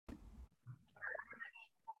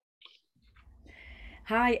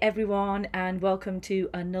Hi, everyone, and welcome to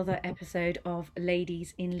another episode of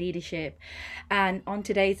Ladies in Leadership. And on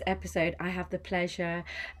today's episode, I have the pleasure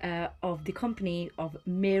of the company of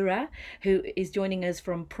Mira, who is joining us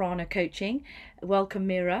from Prana Coaching. Welcome,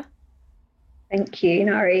 Mira. Thank you,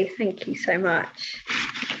 Nari. Thank you so much.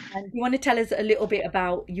 And do you want to tell us a little bit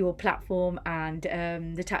about your platform and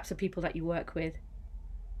the types of people that you work with?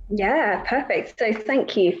 Yeah, perfect. So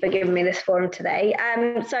thank you for giving me this forum today.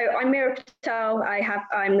 So I'm Mira Patel.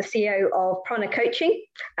 I'm the CEO of Prana Coaching.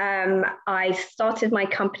 I started my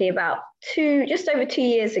company about just over 2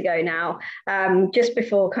 years ago now, just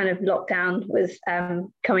before kind of lockdown was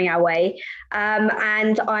coming our way.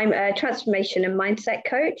 And I'm a transformation and mindset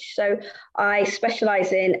coach. So I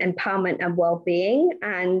specialize in empowerment and well-being.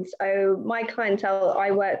 And so my clientele,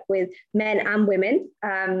 I work with men and women,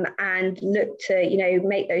 and look to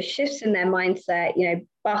make those shifts in their mindset,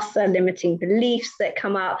 bust their limiting beliefs that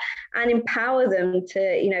come up and empower them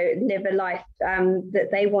to live a life that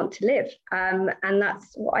they want to live, and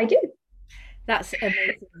that's what I do. That's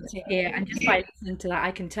amazing to hear. And just by listening to that,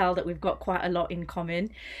 I can tell that we've got quite a lot in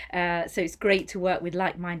common. So it's great to work with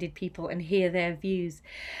like-minded people and hear their views.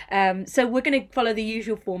 So we're going to follow the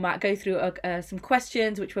usual format, go through some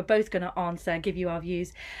questions, which we're both going to answer, give you our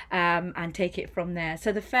views, and take it from there.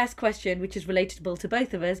 So the first question, which is relatable to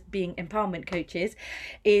both of us, being empowerment coaches,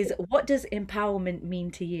 is what does empowerment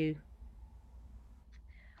mean to you?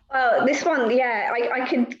 Well, this one, yeah, I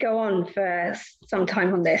could go on for some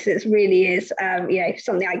time on this. It really is,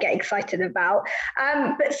 something I get excited about.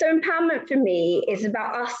 But so empowerment for me is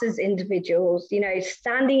about us as individuals,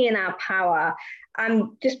 standing in our power and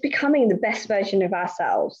just becoming the best version of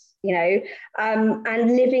ourselves,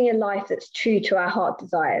 and living a life that's true to our heart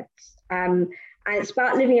desires. And it's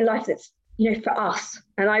about living a life that's for us.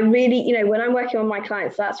 And I really, when I'm working on my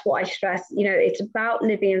clients, that's what I stress. It's about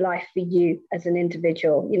living a life for you as an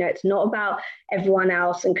individual. It's not about everyone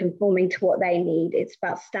else and conforming to what they need. It's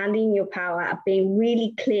about standing in your power, being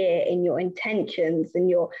really clear in your intentions, and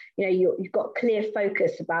you've got clear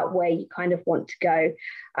focus about where you kind of want to go.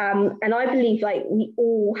 And I believe like we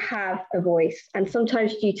all have a voice, and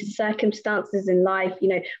sometimes due to circumstances in life,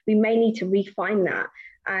 we may need to refine that.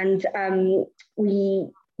 And we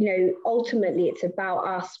ultimately it's about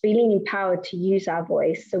us feeling empowered to use our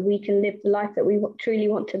voice so we can live the life that we truly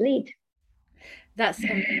want to lead. That's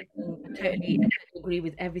amazing. I totally agree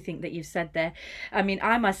with everything that you've said there. I mean,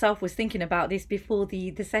 I myself was thinking about this before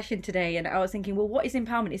the session today, and I was thinking, well, what is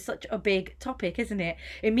empowerment? It's such a big topic, isn't it?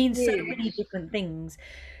 It means so many Huge. different things.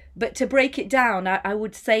 But to break it down, I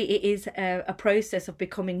would say it is a process of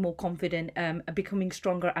becoming more confident, becoming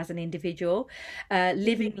stronger as an individual,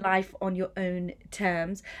 living life on your own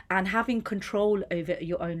terms, and having control over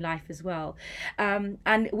your own life as well.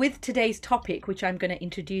 And with today's topic, which I'm going to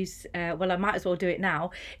introduce, well, I might as well do it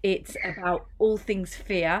now. It's about all things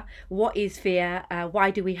fear. What is fear?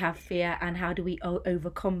 Why do we have fear? And how do we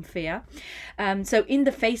overcome fear? So, in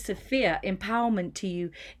the face of fear, empowerment to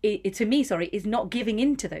you, to me, sorry, is not giving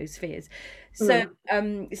in to those fears. So,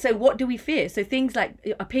 Mm. so what do we fear? So things like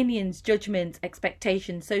opinions, judgments,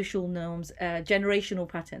 expectations, social norms, generational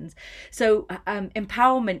patterns. So,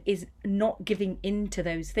 empowerment is not giving in to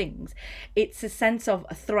those things. It's a sense of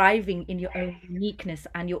thriving in your own uniqueness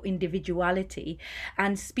and your individuality,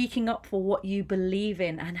 and speaking up for what you believe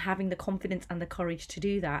in, and having the confidence and the courage to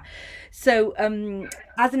do that. So,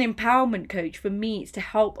 as an empowerment coach, for me, it's to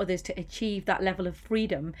help others to achieve that level of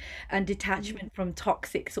freedom and detachment from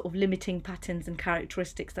toxic sort of limiting patterns and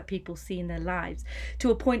characteristics that people see in their lives, to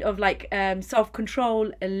a point of like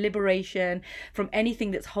self-control and liberation from anything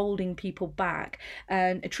that's holding people back,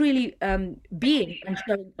 and truly being and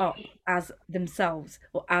showing up as themselves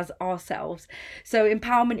or as ourselves. So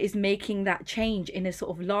empowerment is making that change in a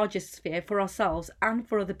sort of larger sphere for ourselves and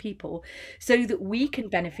for other people, so that we can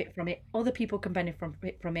benefit from it, other people can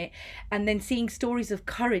benefit from it, and then seeing stories of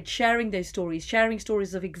courage, sharing those stories, sharing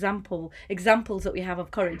stories of examples that we have of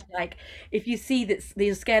courage. Like, if you see that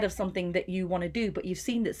you're scared of something that you want to do, but you've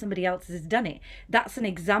seen that somebody else has done it, that's an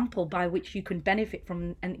example by which you can benefit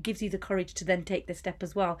from, and it gives you the courage to then take the step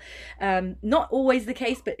as well. Not always the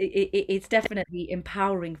case, but it's definitely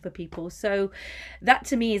empowering for people. So that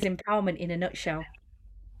to me is empowerment in a nutshell.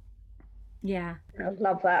 Yeah. I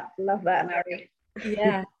love that, Mary.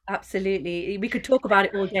 Yeah, absolutely. We could talk about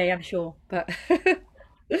it all day, I'm sure, but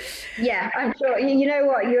Yeah, I'm sure. You know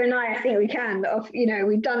what, you and I think we can off,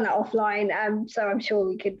 we've done that offline, so I'm sure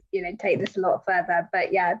we could take this a lot further.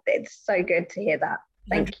 But yeah, it's so good to hear that.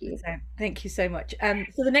 Thank you. 100%. Thank you so much.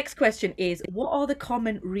 So the next question is, what are the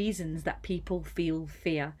common reasons that people feel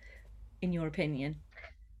fear, in your opinion?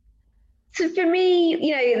 So for me,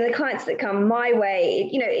 the clients that come my way,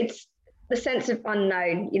 it's the sense of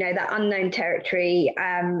unknown, that unknown territory,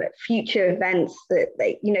 future events that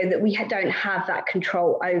we don't have that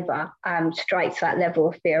control over, strikes that level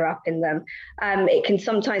of fear up in them. It can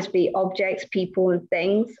sometimes be objects, people, and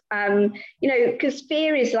things, because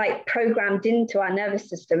fear is like programmed into our nervous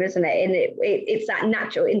system, isn't it? And it's that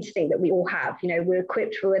natural instinct that we all have. We're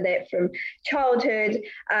equipped with it from childhood,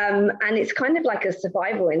 and it's kind of like a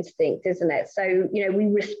survival instinct, isn't it? So, we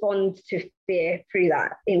respond to fear through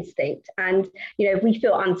that instinct. And, if we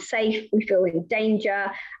feel unsafe, we feel in danger.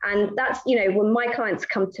 And that's, when my clients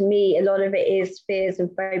come to me, a lot of it is fears and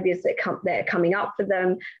phobias that are coming up for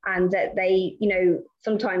them. And that they,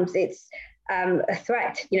 sometimes it's a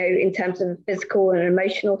threat, in terms of physical and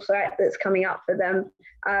emotional threat that's coming up for them.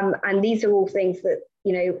 And these are all things that,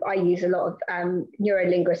 I use a lot of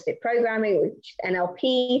neuro-linguistic programming, which is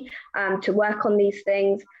NLP, to work on these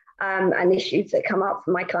things. And issues that come up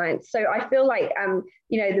for my clients. So I feel like,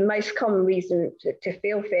 the most common reason to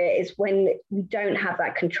feel fear is when we don't have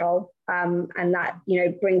that control. And that,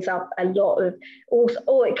 brings up a lot of,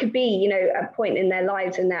 or it could be, a point in their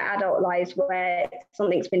lives, in their adult lives, where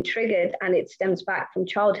something's been triggered and it stems back from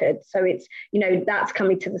childhood. So it's, that's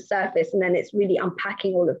coming to the surface, and then it's really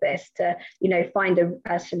unpacking all of this to, find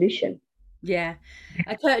a solution. Yeah,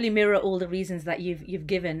 I totally mirror all the reasons that you've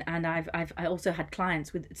given, and I also had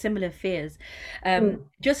clients with similar fears. Mm.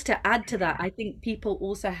 Just to add to that, I think people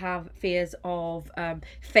also have fears of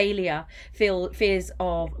failure, fears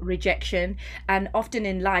of rejection, and often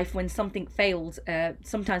in life, when something fails,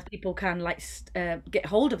 sometimes people can get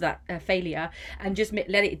hold of that failure and just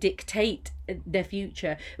let it dictate their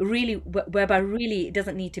future. Really, whereby really it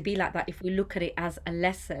doesn't need to be like that if we look at it as a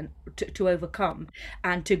lesson to overcome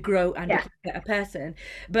and to grow and Yeah. become a better person.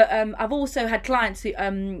 But I've also had clients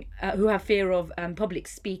who have fear of public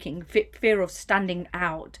speaking, fear of standing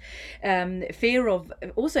out, fear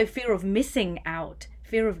of missing out,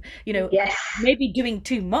 fear of Yes. maybe doing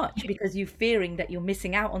too much because you're fearing that you're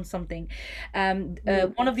missing out on something.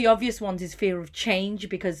 Mm. One of the obvious ones is fear of change,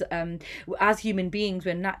 because as human beings,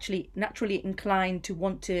 we're naturally inclined to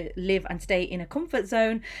want to live and stay in a comfort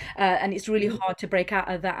zone, and it's really hard to break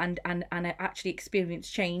out of that and actually experience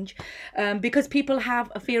change, because people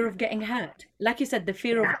have a fear of getting hurt. Like you said, the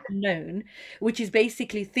fear of Yeah. unknown, which is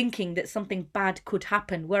basically thinking that something bad could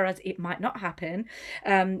happen, whereas it might not happen.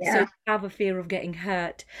 So Yeah. they have a fear of getting hurt.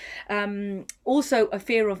 Also, a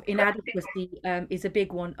fear of inadequacy is a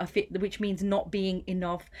big one, which means not being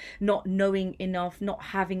enough, not knowing enough, not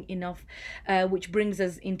having enough, which brings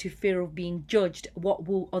us into fear of being judged. What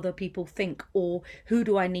will other people think, or who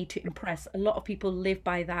do I need to impress? A lot of people live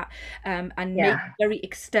by that, and make Yeah. it very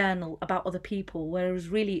external about other people, whereas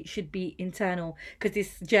really it should be internal, because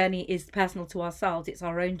this journey is personal to ourselves. It's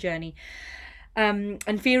our own journey.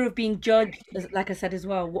 And fear of being judged, like I said as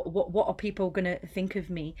well. What are people gonna think of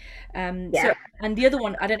me? So, Yeah. and the other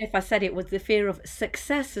one, I don't know if I said it, was the fear of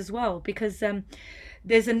success as well, because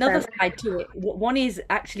there's another So, side to it. One is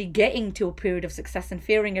actually getting to a period of success and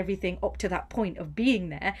fearing everything up to that point of being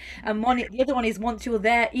there, and the other one is once you're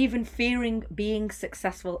there, even fearing being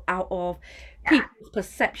successful out of yeah. people's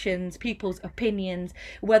perceptions, people's opinions,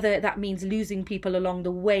 whether that means losing people along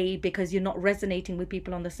the way because you're not resonating with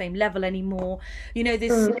people on the same level anymore. There's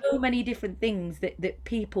Mm. so many different things that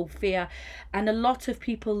people fear, and a lot of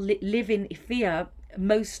people live in fear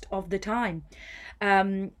most of the time.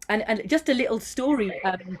 And just a little story.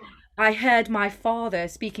 I heard my father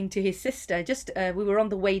speaking to his sister. Just we were on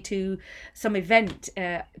the way to some event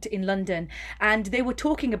in London, and they were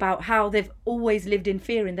talking about how they've always lived in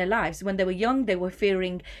fear in their lives. When they were young, they were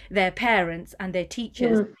fearing their parents and their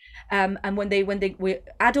teachers, Mm. and when they were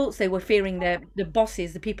adults, they were fearing the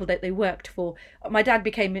bosses, the people that they worked for. My dad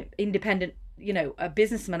became independent, a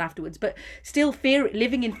businessman afterwards, but still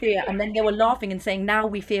living in fear. And then they were laughing and saying, now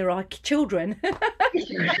we fear our children.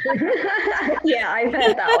 Yeah, I've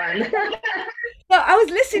heard that one. But I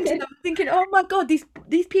was listening to them thinking, oh my God,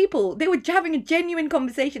 these people, they were having a genuine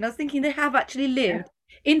conversation. I was thinking they have actually lived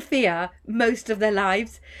in fear most of their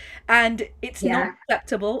lives, and it's not Yeah.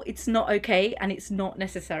 acceptable, it's not okay, and it's not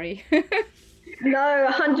necessary. No,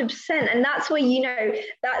 100%. And that's where,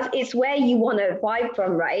 that it's where you want to vibe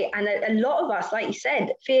from, right? And a lot of us, like you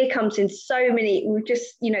said, fear comes in so many, we've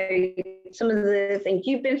just, some of the things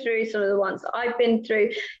you've been through, some of the ones that I've been through,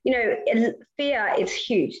 fear is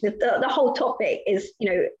huge. The whole topic is,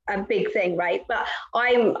 a big thing, right? But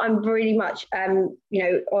I'm really much, on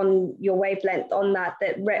your wavelength on that,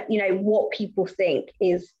 what people think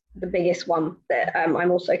is the biggest one that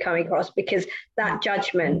I'm also coming across, because that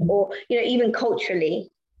judgment, or even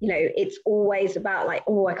culturally, it's always about like,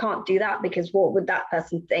 oh, I can't do that because what would that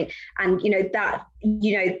person think? And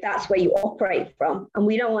that's where you operate from, and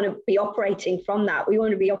we don't want to be operating from that. We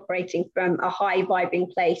want to be operating from a high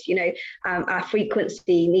vibing place. Our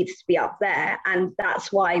frequency needs to be up there, and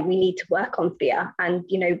that's why we need to work on fear and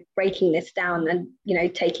breaking this down and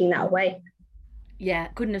taking that away. Yeah,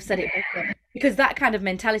 couldn't have said it better. Because that kind of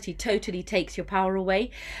mentality totally takes your power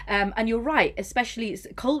away. And you're right, especially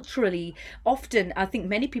culturally, often I think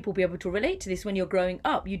many people will be able to relate to this when you're growing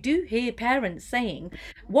up. You do hear parents saying,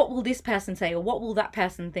 what will this person say or what will that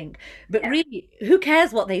person think? But Yeah. really, who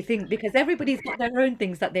cares what they think? Because everybody's got their own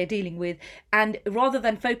things that they're dealing with. And rather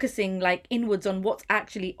than focusing like inwards on what's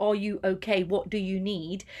actually, are you okay? What do you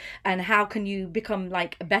need? And how can you become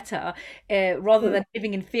like better? Rather Mm. than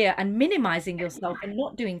living in fear and minimizing yourself and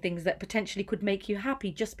not doing things that potentially could make you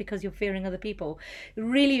happy just because you're fearing other people.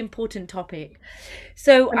 Really important topic.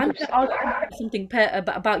 So I'm going to 100%. ask you something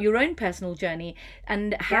about your own personal journey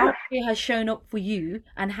and how Yeah. fear has shown up for you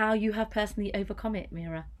and how you have personally overcome it,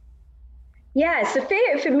 Mira. Yeah, so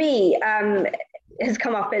fear for me has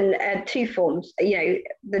come up in two forms,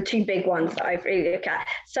 the two big ones that I've really looked at.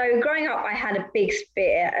 So growing up, I had a big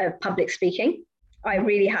fear of public speaking. I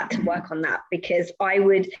really had to work on that because it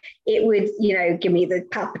would, give me the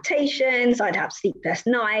palpitations. I'd have sleepless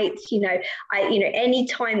nights. Any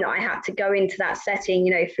time that I had to go into that setting,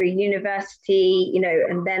 through university,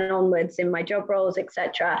 and then onwards in my job roles,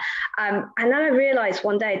 etc. And then I realized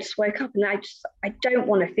one day I just woke up and I don't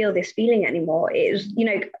want to feel this feeling anymore. It was,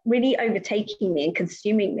 really overtaking me and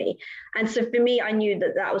consuming me. And so for me, I knew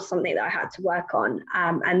that that was something that I had to work on,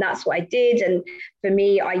 and that's what I did. And for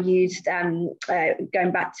me, I used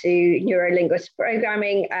going back to neuro-linguistic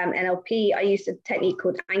programming, NLP. I used a technique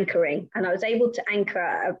called anchoring, and I was able to anchor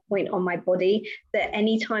a point on my body that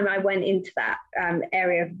anytime I went into that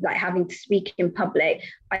area of like having to speak in public,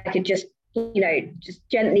 I could just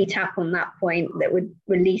gently tap on that point that would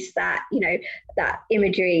release that, that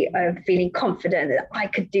imagery of feeling confident that I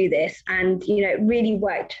could do this. And, it really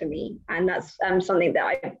worked for me. And that's something that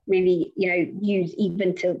I really, use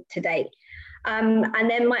even till today. And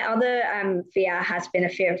then my other fear has been a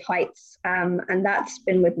fear of heights. And that's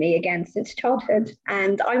been with me again since childhood.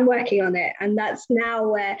 And I'm working on it. And that's now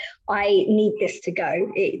where I need this to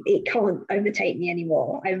go. It can't overtake me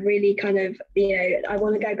anymore. I really kind of, I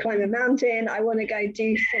want to go climb a mountain. I want to go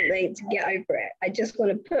do something to get over it. I just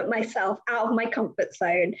want to put myself out of my comfort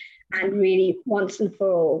zone and really once and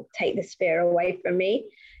for all take this fear away from me.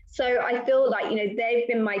 So I feel like, they've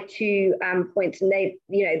been my two points, and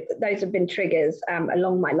those have been triggers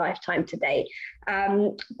along my lifetime to date.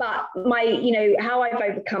 But how I've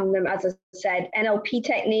overcome them, as I said, NLP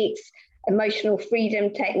techniques, emotional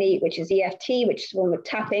freedom technique, which is EFT, which is one with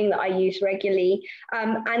tapping that I use regularly.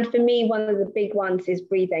 And for me, one of the big ones is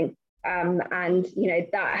breathing. And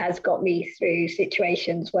that has got me through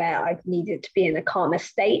situations where I've needed to be in a calmer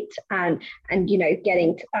state, and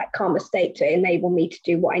getting to that calmer state to enable me to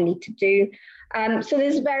do what I need to do. So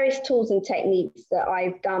there's various tools and techniques that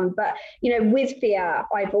I've done, but with fear,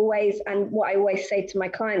 I've always, and what I always say to my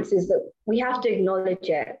clients is that we have to acknowledge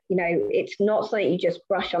it. It's not something you just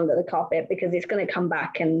brush under the carpet, because it's going to come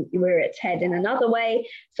back and rear its head in another way.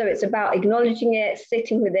 So it's about acknowledging it,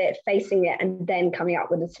 sitting with it, facing it, and then coming up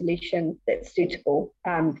with a solution that's suitable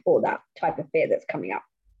for that type of fear that's coming up.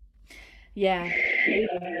 Yeah,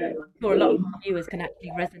 sure a lot of our viewers can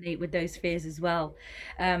actually resonate with those fears as well.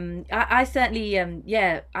 I certainly,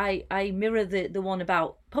 yeah, I mirror the one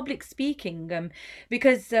about public speaking,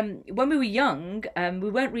 because when we were young, we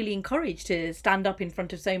weren't really encouraged to stand up in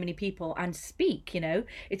front of so many people and speak.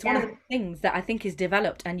 It's one of Yeah. the things that I think is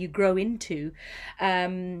developed and you grow into.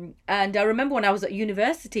 And I remember when I was at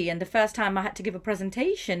university and the first time I had to give a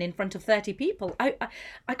presentation in front of 30 people, I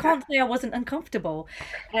can't say I wasn't uncomfortable.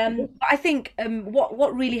 But I think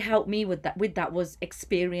what really helped me with that was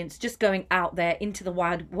experience, just going out there into the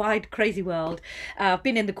wide crazy world. I've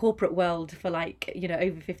been in the corporate world for like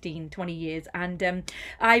over 15, 20 years, and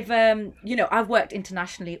I've worked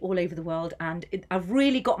internationally all over the world, and I've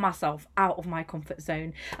really got myself out of my comfort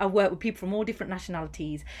zone. I've worked with people from all different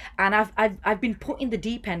nationalities, and I've been put in the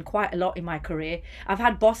deep end quite a lot in my career. I've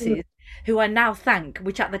had bosses who I now thank,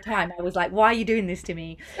 which at the time I was like, why are you doing this to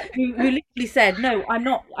me? Who literally said, no, I'm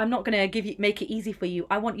not gonna make it easy for you.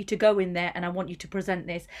 I want you to go in there and I want you to present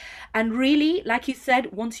this. And really, like you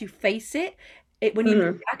said, once you face it, when you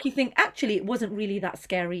look Mhm. back, you think actually it wasn't really that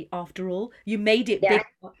scary after all. You made it Yeah.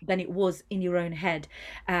 bigger than it was in your own head.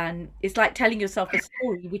 And it's like telling yourself a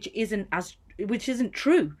story which isn't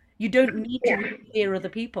true. You don't need to fear other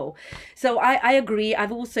people. So I agree.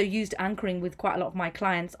 I've also used anchoring with quite a lot of my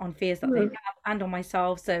clients on fears that they Mm. have and on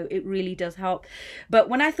myself. So it really does help. But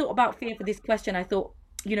when I thought about fear for this question, I thought,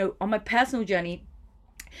 on my personal journey,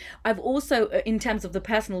 I've also, in terms of the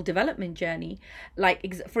personal development journey, like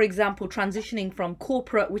for example, transitioning from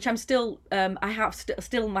corporate, which I'm still, I have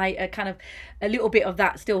still my kind of a little bit of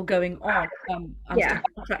that still going on. I'm still Yeah.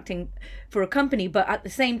 contracting for a company, but at the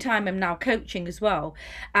same time, I'm now coaching as well.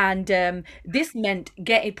 And this meant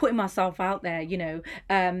getting putting myself out there,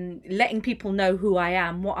 letting people know who I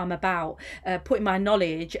am, what I'm about, putting my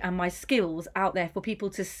knowledge and my skills out there for people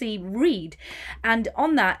to see, read. And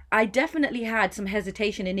on that, I definitely had some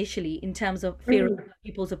hesitation initially in terms of fear of Mm.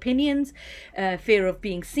 people's opinions, fear of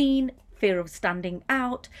being seen, fear of standing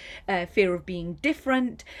out, fear of being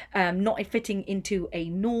different, not fitting into a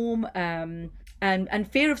norm,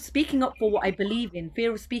 and fear of speaking up for what I believe in,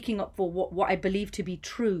 fear of speaking up for what I believe to be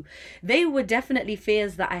true. They were definitely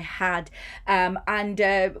fears that I had. And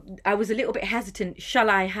I was a little bit hesitant. Shall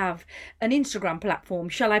I have an Instagram platform?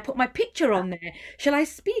 Shall I put my picture on there? Shall I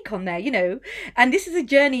speak on there? And this is a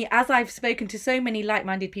journey, as I've spoken to so many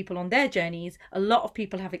like-minded people on their journeys, a lot of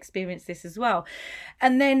people have experienced this as well.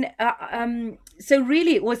 And then so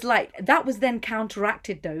really it was like that was then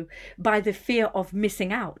counteracted though by the fear of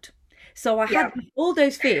missing out. So I had Yeah. all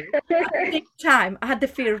those fears. At the same time, I had the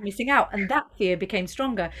fear of missing out, and that fear became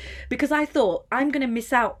stronger because I thought I'm going to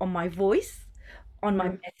miss out on my voice, on my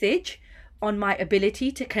Mm. message, on my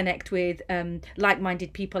ability to connect with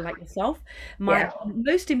like-minded people like yourself. My Yeah.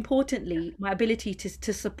 most importantly, my ability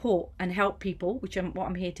to support and help people, which is what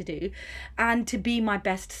I'm here to do, and to be my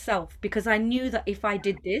best self. Because I knew that if I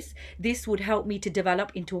did this, this would help me to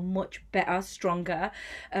develop into a much better, stronger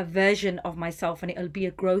version of myself, and it'll be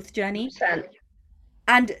a growth journey. 100%.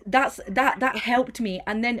 And that helped me.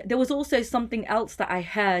 And then there was also something else that I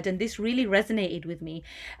heard, and this really resonated with me,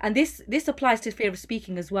 and this applies to fear of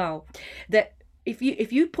speaking as well, that if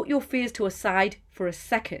you put your fears to a side for a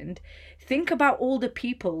second, think about all the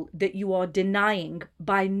people that you are denying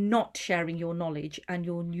by not sharing your knowledge and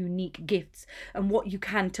your unique gifts and what you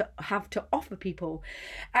can to have to offer people.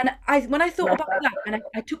 And when I thought Love about that. that, and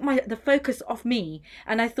I took the focus off me,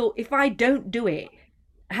 and I thought, if I don't do it,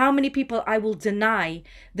 how many people I will deny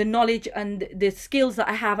the knowledge and the skills that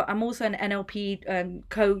I have. I'm also an NLP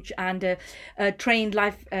coach and a trained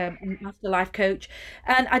master life coach.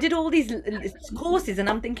 And I did all these courses, and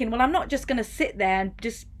I'm thinking, well, I'm not just going to sit there and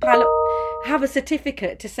just pile up, have a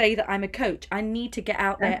certificate to say that I'm a coach. I need to get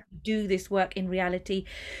out Yeah. there, do this work in reality.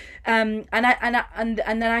 And then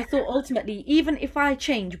I thought, ultimately, even if I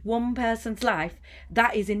change one person's life,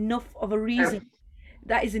 that is enough of a Yeah. reason,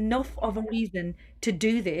 that is enough of a reason to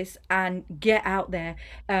do this and get out there,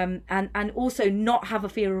 and also not have a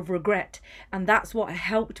fear of regret. And that's what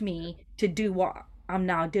helped me to do what I'm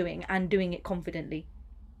now doing, and doing it confidently.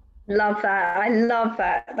 Love that. I love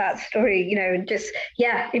that story, and just,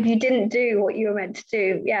 yeah, if you didn't do what you were meant to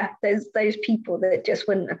do, yeah, there's those people that just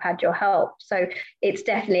wouldn't have had your help. So it's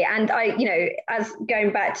definitely, and as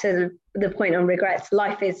going back to the point on regrets,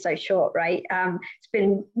 life is so short, right? It's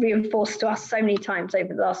been reinforced to us so many times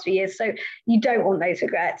over the last few years. So you don't want those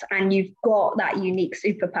regrets, and you've got that unique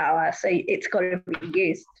superpower. So it's got to be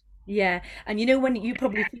used. Yeah, and when you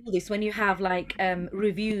probably feel this when you have like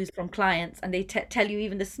reviews from clients, and they tell you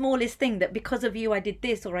even the smallest thing, that because of you I did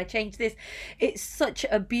this or I changed this. It's such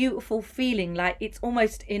a beautiful feeling, like it's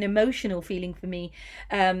almost an emotional feeling for me,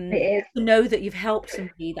 It is. to know that you've helped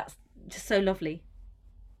somebody. That's just so lovely.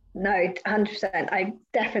 No, 100%. I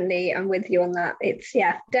definitely am with you on that. It's,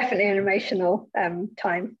 yeah, definitely an emotional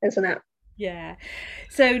time, isn't it? Yeah.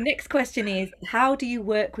 So next question is, how do you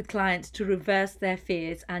work with clients to reverse their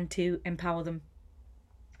fears and to empower them?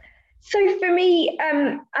 So for me,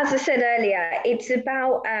 as I said earlier, it's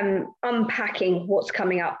about unpacking what's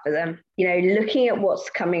coming up for them. Looking at what's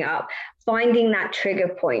coming up, finding that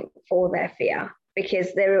trigger point for their fear,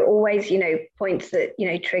 because there are always, points that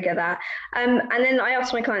trigger that. And then I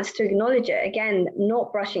ask my clients to acknowledge it again,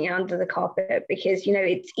 not brushing it under the carpet, because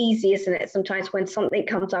it's easy, isn't it? Sometimes when something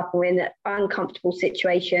comes up, we're in an uncomfortable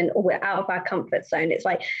situation or we're out of our comfort zone, it's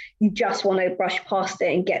like you just want to brush past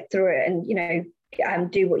it and get through it,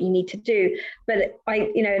 and do what you need to do. But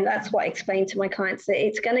that's what I explain to my clients, that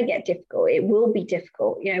it's going to get difficult. It will be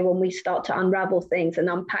difficult, when we start to unravel things and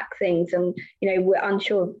unpack things, and we're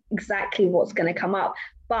unsure exactly what's going to come up.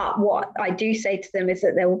 But what I do say to them is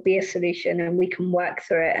that there will be a solution, and we can work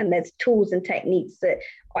through it. And there's tools and techniques that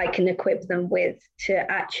I can equip them with to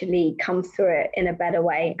actually come through it in a better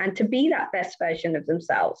way and to be that best version of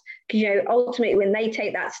themselves. Because, ultimately, when they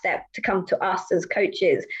take that step to come to us as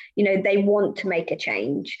coaches, they want to make a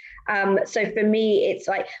change. So for me, it's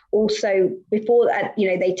like also before that,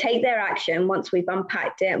 they take their action once we've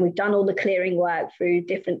unpacked it and we've done all the clearing work through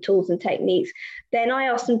different tools and techniques. Then I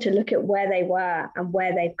ask them to look at where they were and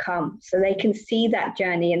where they've come so they can see that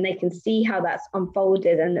journey and they can see how that's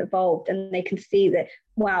unfolded and evolved, and they can see that,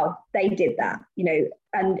 wow, they did that,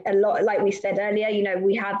 and a lot, like we said earlier,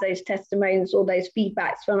 we have those testimonials, all those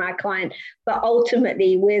feedbacks from our client, but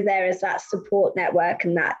ultimately we're there as that support network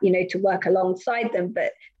and that, to work alongside them,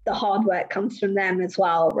 but the hard work comes from them as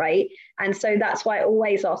well, right? And so that's why I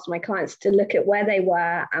always ask my clients to look at where they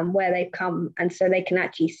were and where they've come, and so they can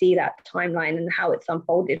actually see that timeline and how it's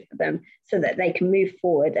unfolded for them so that they can move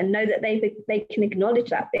forward and know that they can acknowledge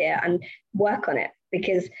that fear and work on it.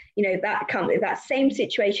 Because if that same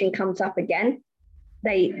situation comes up again,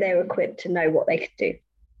 they're equipped to know what they could do.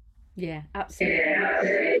 Yeah,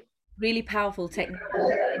 absolutely. Really powerful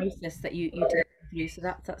technical process that you took through. So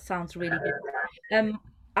that sounds really good.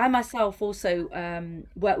 I myself also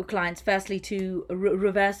work with clients firstly to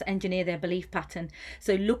reverse engineer their belief pattern.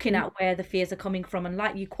 So looking at where the fears are coming from, and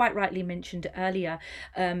like you quite rightly mentioned earlier,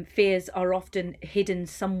 fears are often hidden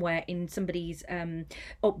somewhere in somebody's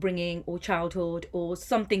upbringing or childhood, or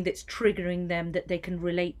something that's triggering them that they can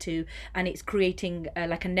relate to, and it's creating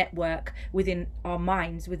like a network within our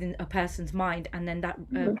minds, within a person's mind, and then that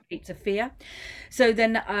creates a fear. So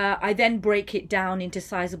then I then break it down into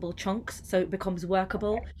sizable chunks so it becomes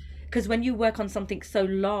workable. Because when you work on something so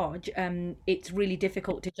large, it's really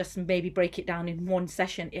difficult to just maybe break it down in one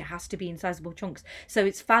session. It has to be in sizable chunks. So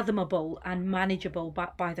it's fathomable and manageable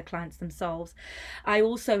by the clients themselves. I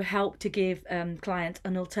also help to give clients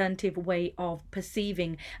an alternative way of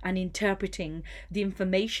perceiving and interpreting the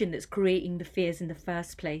information that's creating the fears in the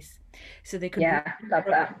first place. So they can love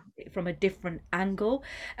that. from a different angle,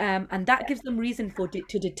 and that gives them reason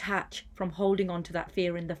to detach from holding on to that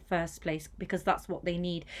fear in the first place, because that's what they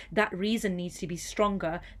need. That reason needs to be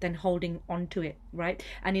stronger than holding on to it, right?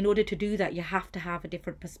 And in order to do that, you have to have a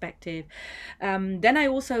different perspective. Then I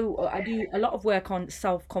do a lot of work on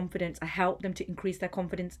self-confidence. I help them to increase their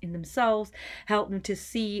confidence in themselves, help them to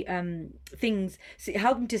see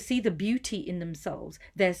help them to see the beauty in themselves,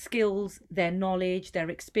 their skills, their knowledge, their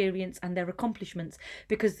experience, and their accomplishments,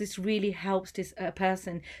 because this really helps a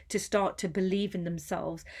person to start to believe in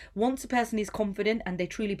themselves. Once a person is confident and they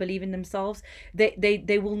truly believe in themselves,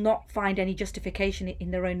 they will not find any justification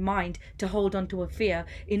in their own mind to hold on to a fear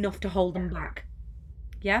enough to hold them back.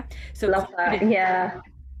 Yeah, so love that. Yeah,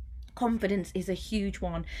 confidence is a huge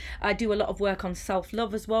one. I do a lot of work on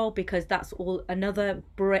self-love as well, because that's all another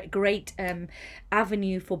great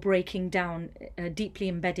avenue for breaking down deeply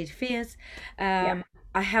embedded fears.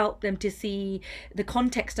 I help them to see the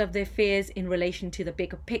context of their fears in relation to the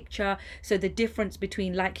bigger picture. So the difference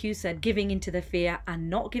between, like you said, giving into the fear and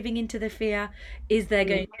not giving into the fear. Is there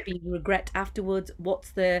going to be regret afterwards?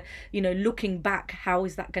 What's the, looking back, how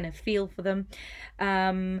is that going to feel for them?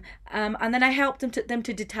 And then I help them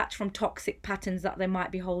to detach from toxic patterns that they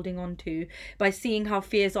might be holding on to, by seeing how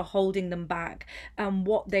fears are holding them back and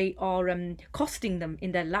what they are costing them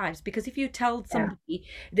in their lives. Because if you tell somebody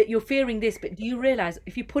that you're fearing this, but do you realize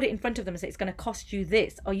if you put it in front of them and say it's going to cost you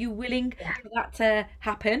this, are you willing for that to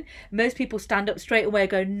happen? Most people stand up straight away and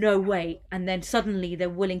go, no way, and then suddenly they're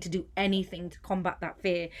willing to do anything to combat that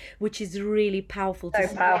fear, which is really powerful. So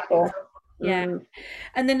powerful. Yeah.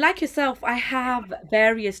 And then, like yourself, I have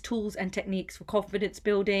various tools and techniques for confidence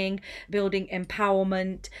building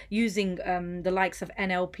empowerment, using the likes of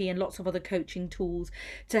NLP and lots of other coaching tools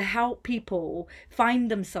to help people find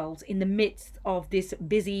themselves in the midst of this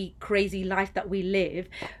busy, crazy life that we live,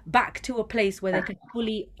 back to a place where they can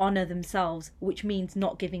fully honor themselves, which means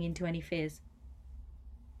not giving into any fears.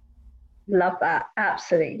 Love that.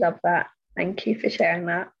 Absolutely love that. Thank you for sharing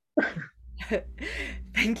that.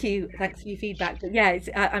 Thank you. Thanks for your feedback. But yeah,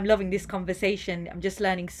 I'm loving this conversation. I'm just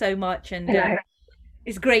learning so much, and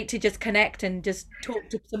it's great to just connect and just talk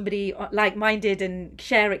to somebody like-minded and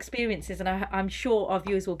share experiences. And I'm sure our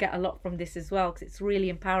viewers will get a lot from this as well, because it's really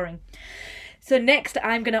empowering. So next,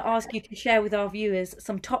 I'm going to ask you to share with our viewers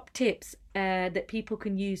some top tips that people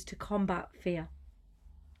can use to combat fear.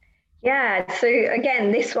 Yeah. So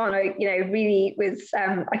again, this one, really was,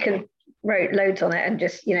 I wrote loads on it and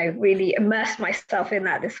just, really immersed myself in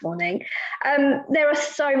that this morning. There are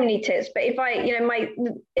so many tips, but if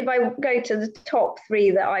I go to the top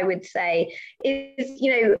 3 that I would say is,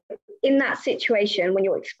 in that situation when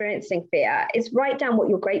you're experiencing fear, is write down what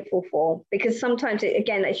you're grateful for, because sometimes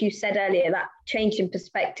again, as you said earlier, that change in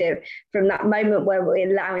perspective from that moment where we're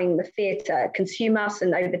allowing the fear to consume us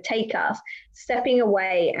and overtake us. Stepping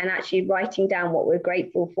away and actually writing down what we're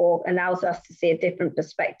grateful for allows us to see a different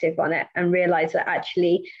perspective on it and realize that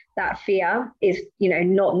actually that fear is,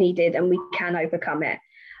 not needed and we can overcome it.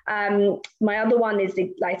 My other one is,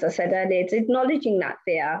 like I said earlier, it's acknowledging that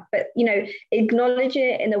fear, but acknowledging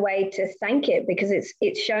it in a way to thank it, because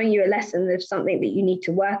it's showing you a lesson of something that you need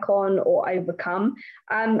to work on or overcome.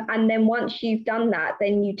 And then once you've done that,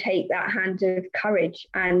 then you take that hand of courage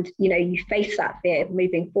and you face that fear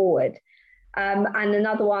moving forward. And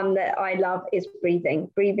another one that I love is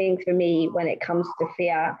breathing. Breathing for me, when it comes to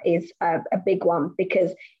fear, is a big one,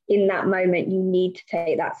 because in that moment, you need to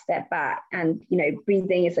take that step back. And,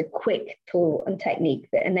 breathing is a quick tool and technique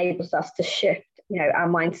that enables us to shift, our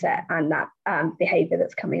mindset and that behavior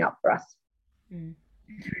that's coming up for us. Mm.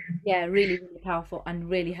 Yeah, really, really powerful and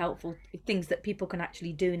really helpful things that people can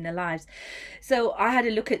actually do in their lives. So I had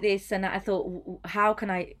a look at this and I thought, how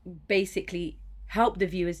can I basically help the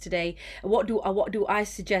viewers today? What do I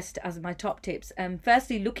suggest as my top tips?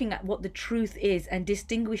 Firstly, looking at what the truth is and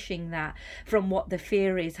distinguishing that from what the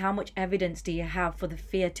fear is. How much evidence do you have for the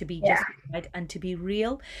fear to be justified and to be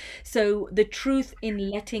real? So the truth in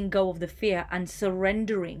letting go of the fear and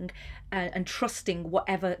surrendering and trusting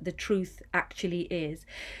whatever the truth actually is.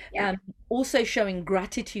 Also showing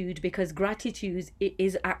gratitude, because gratitude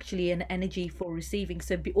is actually an energy for receiving.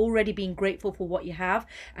 So already being grateful for what you have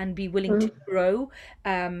and be willing to grow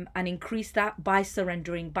and increase that by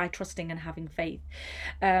surrendering, by trusting and having faith.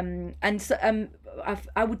 And so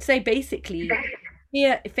I would say basically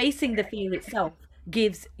facing the fear itself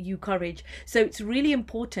gives you courage. So it's really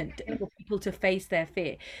important for people to face their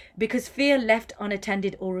fear, because fear left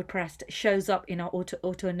unattended or repressed shows up in our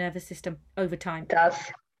auto nervous system over time. It does.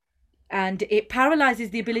 And it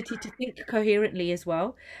paralyzes the ability to think coherently as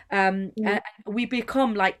well. And we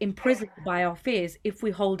become like imprisoned by our fears if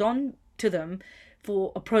we hold on to them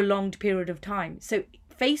for a prolonged period of time. So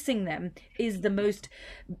facing them is the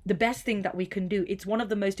best thing that we can do. It's one of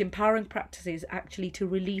the most empowering practices actually to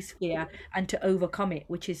release fear and to overcome it,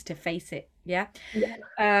 which is to face it.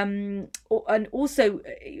 And also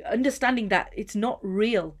understanding that it's not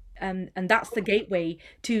real, and that's the gateway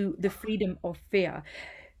to the freedom of fear.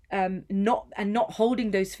 Not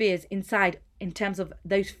holding those fears inside in terms of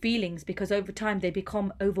those feelings, because over time they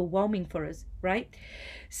become overwhelming for us, right?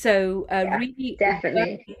 So really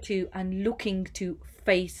definitely to and looking to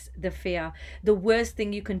face the fear. The worst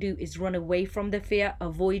thing you can do is run away from the fear,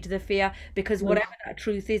 avoid the fear, because whatever that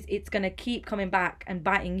truth is, it's going to keep coming back and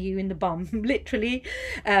biting you in the bum, literally.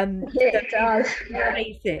 It does.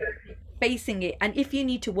 Face it. Facing it. And if you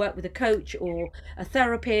need to work with a coach or a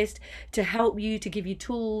therapist to help you, to give you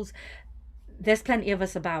tools, there's plenty of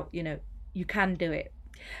us about. You can do it.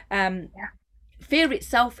 Fear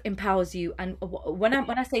itself empowers you, and when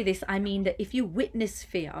I say this, I mean that if you witness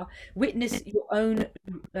fear, witness your own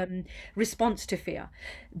response to fear,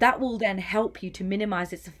 that will then help you to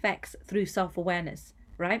minimize its effects through self-awareness.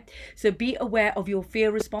 Right? So be aware of your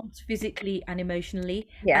fear response physically and emotionally,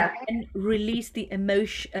 and then release the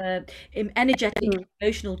energetic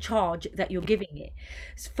emotional charge that you're giving it.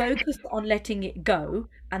 Focus on letting it go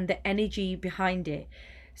and the energy behind it.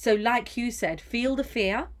 So like you said, feel the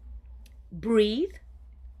fear, breathe,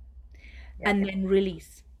 and then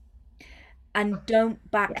release. And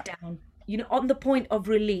don't back down. On the point of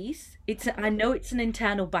release, I know it's an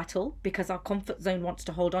internal battle, because our comfort zone wants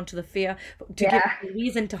to hold on to the fear to give us a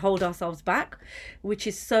reason to hold ourselves back, which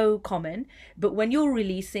is so common. But when you're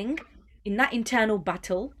releasing in that internal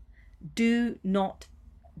battle, do not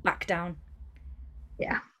back down.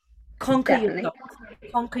 Conquer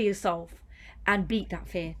yourself and beat that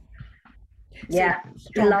fear. I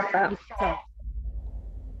love that.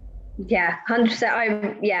 100%.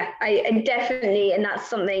 I definitely, and that's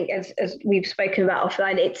something as we've spoken about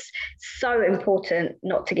offline, it's so important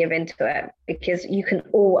not to give into it, because you can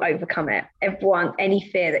all overcome it. Everyone, any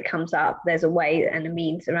fear that comes up, there's a way and a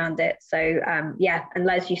means around it. So and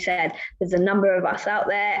as you said, there's a number of us out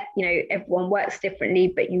there. Everyone works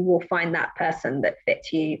differently, but you will find that person that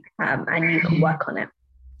fits you, and you can work on it.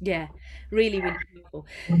 Yeah, really, really beautiful.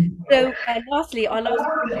 So lastly, our last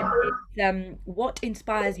question is, what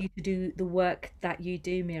inspires you to do the work that you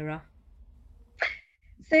do, Meera?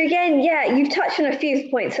 So again, you've touched on a few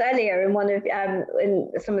points earlier in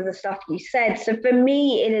in some of the stuff you said. So for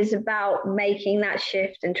me, it is about making that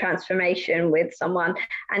shift and transformation with someone.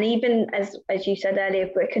 And even as you said earlier,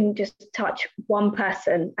 if we can just touch one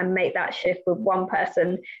person and make that shift with one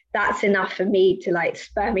person, that's enough for me to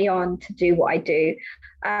spur me on to do what I do.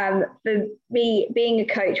 For me, being a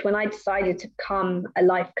coach, when I decided to become a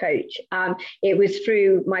life coach, it was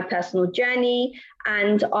through my personal journey.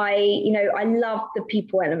 And I love the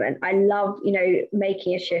people element. I love,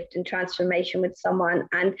 making a shift and transformation with someone.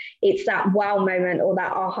 And it's that wow moment or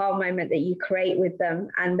that aha moment that you create with them,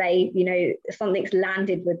 and they, something's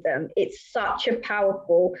landed with them. It's such a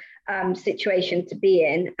powerful situation to be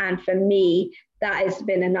in. And for me, that has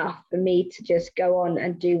been enough for me to just go on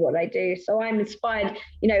and do what I do. So I'm inspired,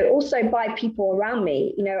 also by people around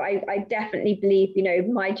me. I definitely believe,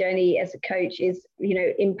 my journey as a coach is,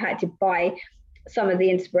 impacted by some of the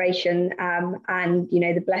inspiration and,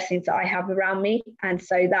 the blessings that I have around me. And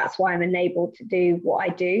so that's why I'm enabled to do what I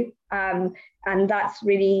do. And that's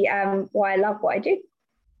really why I love what I do.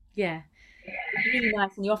 Yeah. It's really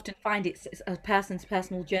nice, and you often find it's a person's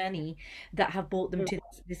personal journey that have brought them to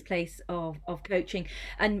this place of coaching.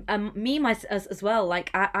 And me myself as well, like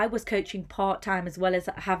I was coaching part-time as well as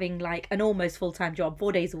having like an almost full-time job,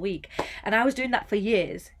 4 days a week, and I was doing that for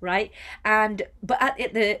years, right? And but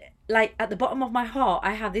at the like at the bottom of my heart,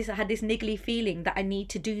 I had this niggly feeling that I need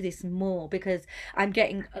to do this more because I'm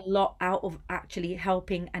getting a lot out of actually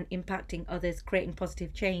helping and impacting others, creating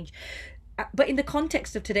positive change. But in the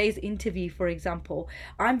context of today's interview, for example,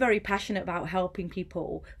 I'm very passionate about helping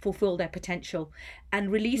people fulfill their potential,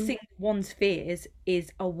 and releasing one's fears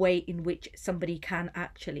is a way in which somebody can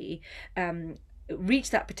actually reach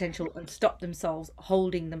that potential and stop themselves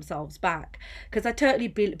holding themselves back. Because I totally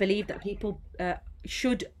believe that people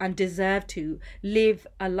should and deserve to live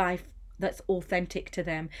a life that's authentic to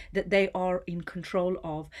them, that they are in control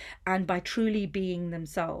of, and by truly being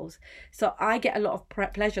themselves. So I get a lot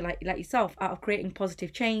of pleasure, like yourself, out of creating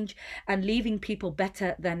positive change and leaving people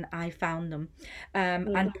better than I found them,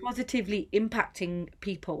 and positively impacting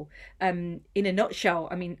people. In a nutshell,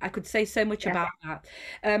 I mean, I could say so much about that,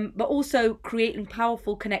 but also creating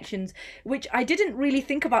powerful connections, which I didn't really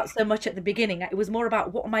think about so much at the beginning. It was more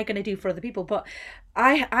about what am I going to do for other people, but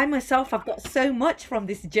I myself have got so much from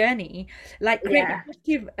this journey, like creating Yeah,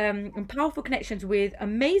 positive and powerful connections with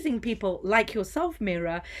amazing people like yourself,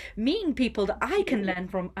 Mira, meeting people that I can learn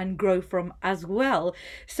from and grow from as well.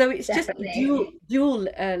 So it's just a definitely. dual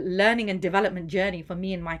learning and development journey for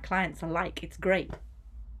me and my clients alike. It's great.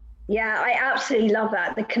 Yeah, I absolutely love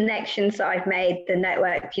that. The connections that I've made, the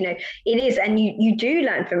network, it is, and you do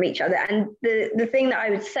learn from each other. And the thing that I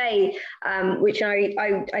would say, which I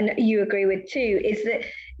know you agree with too, is that,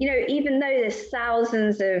 even though there's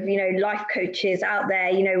thousands of, life coaches out there,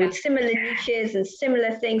 Yeah. with similar niches and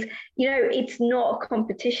similar things, it's not a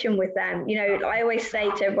competition with them. I always say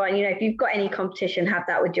to everyone, if you've got any competition, have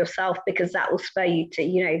that with yourself, because that will spur you to,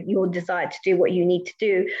 your desire to do what you need to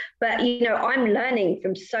do. But, I'm learning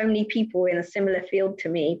from so many people in a similar field to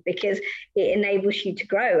me, because it enables you to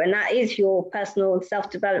grow. And that is your personal and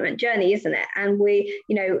self-development journey, isn't it? And we,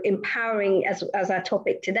 empowering, as our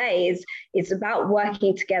topic today is, it's about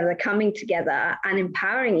working together, coming together and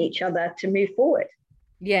empowering each other to move forward.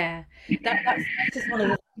 Yeah, that's just one of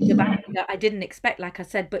the things about it that I didn't expect, like I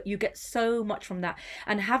said, but you get so much from that.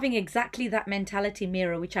 And having exactly that mentality,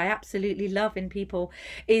 Mira, which I absolutely love in people,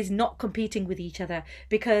 is not competing with each other,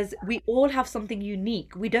 because we all have something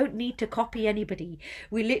unique. We don't need to copy anybody.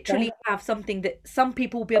 We literally have something that some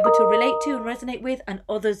people will be able to relate to and resonate with, and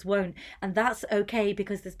others won't. And that's okay,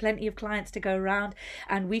 because there's plenty of clients to go around,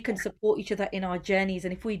 and we can support each other in our journeys.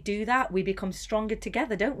 And if we do that, we become stronger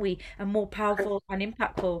together, don't we? And more powerful and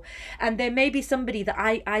impactful. And there may be somebody that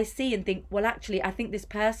I see and think, well, actually, I think this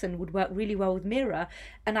person would work really well with Mira,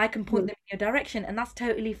 and I can point them in your direction, and that's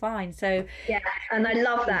totally fine. So, Yeah, and I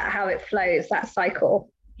love that, how it flows, that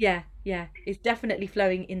cycle. yeah, yeah, it's definitely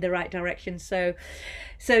flowing in the right direction. So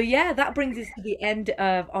yeah, that brings us to the end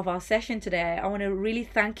of our session today. I want to really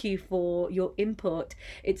thank you for your input.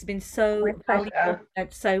 It's been My so valuable pleasure.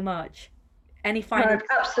 and so much. Any No, final? I've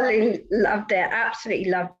absolutely loved it.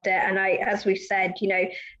 Absolutely loved it. And as we've said,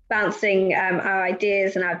 bouncing our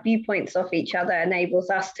ideas and our viewpoints off each other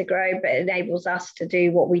enables us to grow, but it enables us to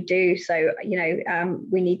do what we do. So,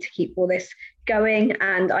 we need to keep all this going.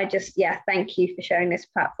 And I just, thank you for sharing this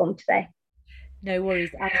platform today. No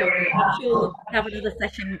worries at all. I'm sure we'll have another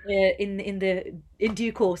session in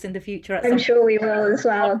due course in the future at I'm some sure we will as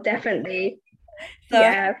well. Definitely. So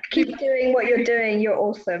Yeah. Keep doing what you're doing. You're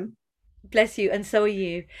awesome. bless you, and so are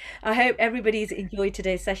you. I hope everybody's enjoyed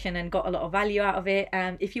today's session and got a lot of value out of it.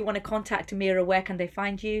 If you want to contact Amira, where can they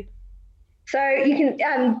find you? So you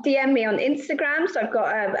can DM me on Instagram. So I've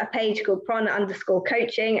got a page called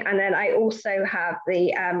Prana_coaching. And then I also have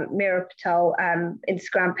the Mira Patel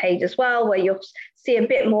Instagram page as well, where you'll see a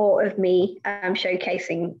bit more of me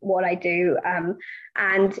showcasing what I do. And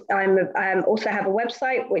I also have a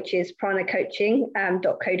website, which is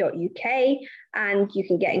pranacoaching.co.uk. And you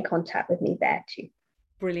can get in contact with me there too.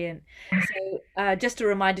 Brilliant. So, just a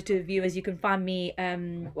reminder to the viewers, you can find me.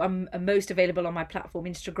 I'm most available on my platform,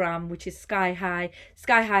 Instagram, which is Sky High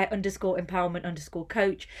underscore empowerment underscore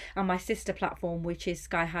coach, and my sister platform, which is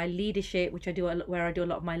Sky High Leadership, which where I do a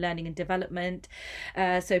lot of my learning and development.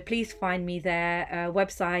 So please find me there.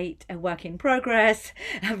 Website, a work in progress.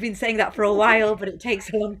 I've been saying that for a while, but it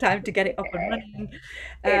takes a long time to get it up and running.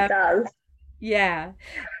 It Um, does. yeah.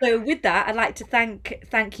 So with that, I'd like to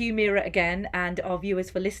thank you, Mira, again, and our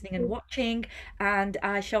viewers for listening and watching, and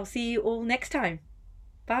I shall see you all next time.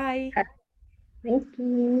 Bye. Thank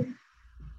you.